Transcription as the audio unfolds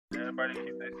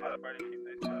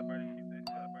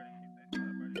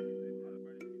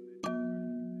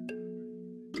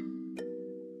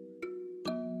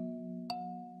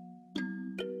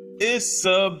It's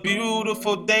a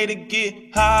beautiful day to get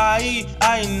high.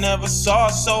 I never saw,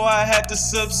 so I had to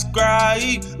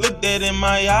subscribe. Looked it in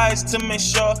my eyes to make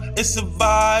sure it's a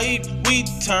vibe. We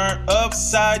turn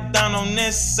upside down on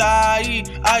this side.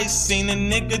 I seen a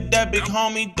nigga, that big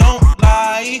homie don't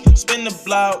lie. Spin the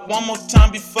block one more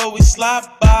time before we slide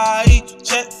by.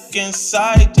 Check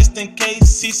inside just in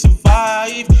case he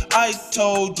survive. I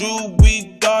told you we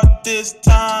got this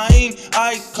time.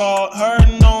 I called her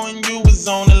knowing you was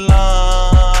on the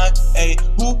line. Ayy,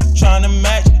 who tryna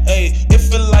match? Ayy, it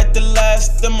feel like the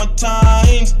last of my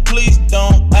times. Please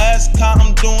don't ask how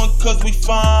I'm doing, cause we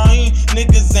fine.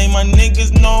 Niggas ain't my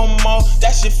niggas no more,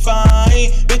 that shit fine.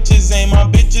 Bitches ain't my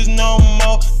bitches no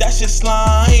more, that shit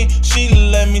slime. She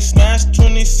let me smash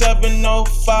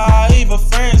 2705. Her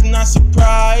friends not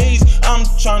surprised. I'm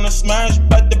tryna smash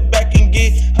back to back and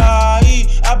get high.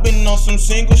 I've been on some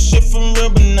single shit for real,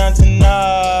 but not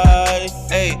tonight.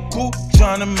 Ayy, who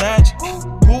tryna match?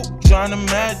 Who tryna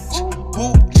match?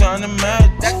 Who tryna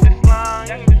match? That's the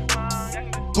slime.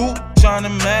 Who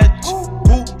tryna match?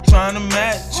 Who tryna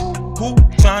match? Who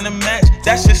tryna match?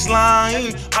 That's your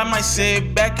slime. I might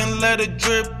sit back and let her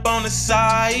drip on the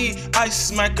side. I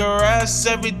smack her ass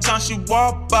every time she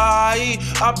walk by.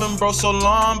 I've been broke so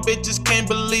long, bitches can't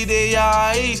believe their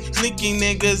eyes. Sneaky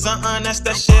niggas, that's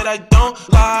that shit I don't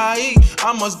like.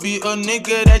 I must be a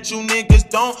nigga that you niggas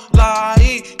don't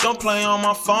like. Don't play on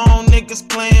my phone, niggas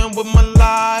playing with my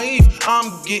life.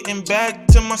 I'm getting back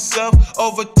to myself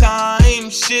over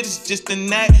time. Shit is just a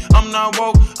knack, I'm not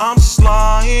woke, I'm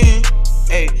slime.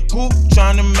 Ayy, who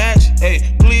tryna match? Ayy,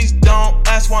 please don't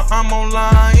ask why I'm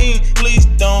online. Please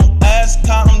don't ask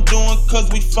how I'm doing, cause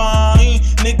we fine.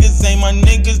 Niggas ain't my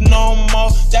niggas no more,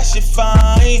 that shit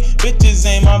fine. Bitches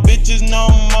ain't my bitches no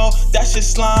more, that shit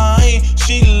slime.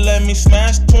 She let me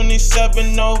smash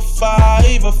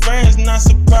 2705. Her friends not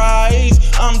surprised.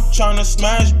 I'm tryna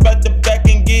smash back to back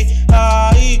and get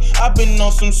high. I've been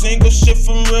on some single shit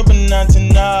for real, but not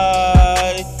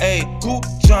tonight. Ayy, who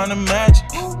tryna match?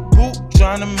 Who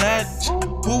tryna match?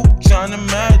 Who tryna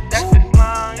match? That's the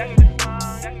slime.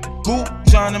 Who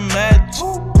tryna match?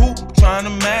 Who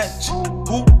tryna match?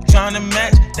 Who tryna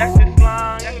match? That's the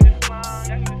slime.